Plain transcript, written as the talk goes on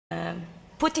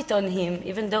put it on him,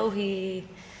 even though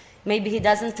maybe he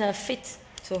doesn't fit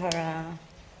to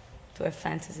her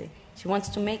fantasy. She wants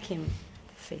to make him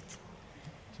fit.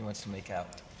 She wants to make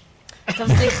out. טוב,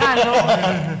 סליחה, לא.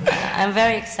 I'm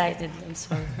very excited, I'm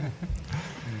sorry.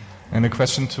 And a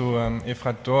question to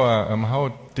Efrat Dor.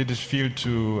 How did it feel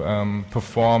to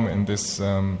perform in this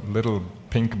little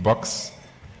pink box?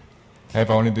 Have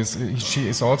only this. She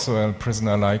is also a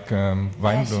prisoner like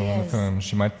Weinblum.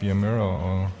 She might be a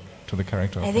mirror to the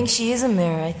character. I think she is a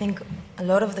mirror. I think a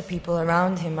lot of the people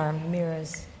around him are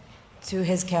mirrors to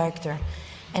his character.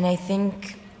 And I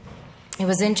think it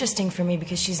was interesting for me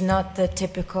because she's not the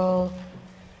typical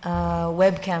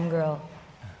webcam girl.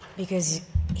 Because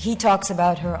he talks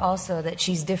about her also, that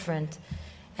she's different.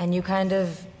 And you kind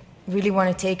of really want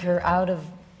to take her out of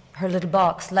her little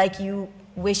box, like you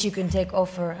wish you can take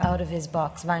Ofer out of his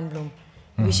box, Weinblum.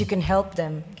 You wish you can help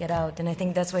them get out. And I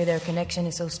think that's why their connection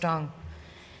is so strong.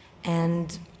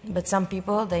 But some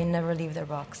people, they never leave their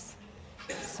box.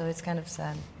 So it's kind of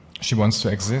sad. She wants to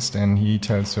exist, and he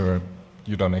tells her,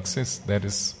 you don't exist. That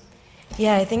is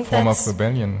I think form of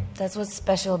rebellion. That's what's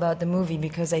special about the movie,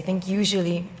 because I think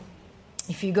usually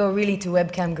if you go really to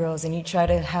webcam girls and you try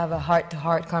to have a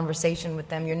heart-to-heart conversation with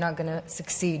them, you're not going to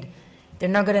succeed.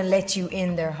 They're not going to let you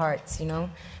in their hearts, you know?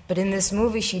 But in this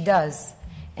movie, she does.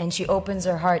 And she opens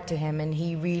her heart to him, and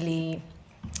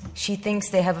she thinks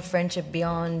they have a friendship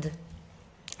beyond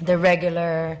the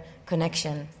regular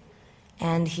connection.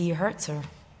 And he hurts her.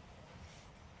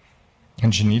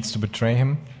 And she needs to betray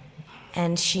him?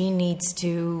 And she needs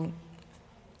to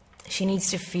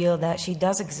feel that she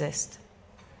does exist.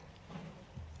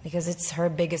 Because it's her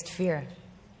biggest fear.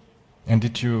 And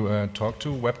did you talk to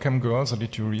webcam girls, or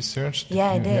did you research?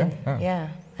 I did. Yeah.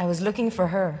 I was looking for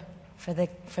her,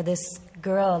 for this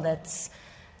girl that's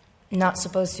not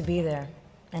supposed to be there.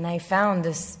 And I found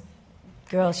this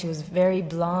girl. She was very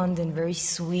blonde and very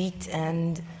sweet,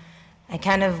 and I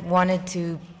kind of wanted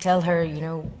to tell her, you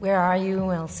know, where are you?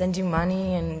 I'll send you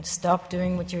money, and stop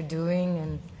doing what you're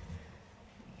doing.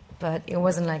 But it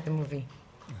wasn't like the movie.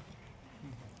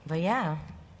 But yeah,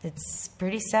 it's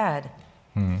pretty sad.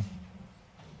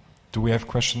 Do we have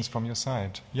questions from your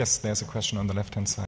side? Yes, there's a question on the left-hand side.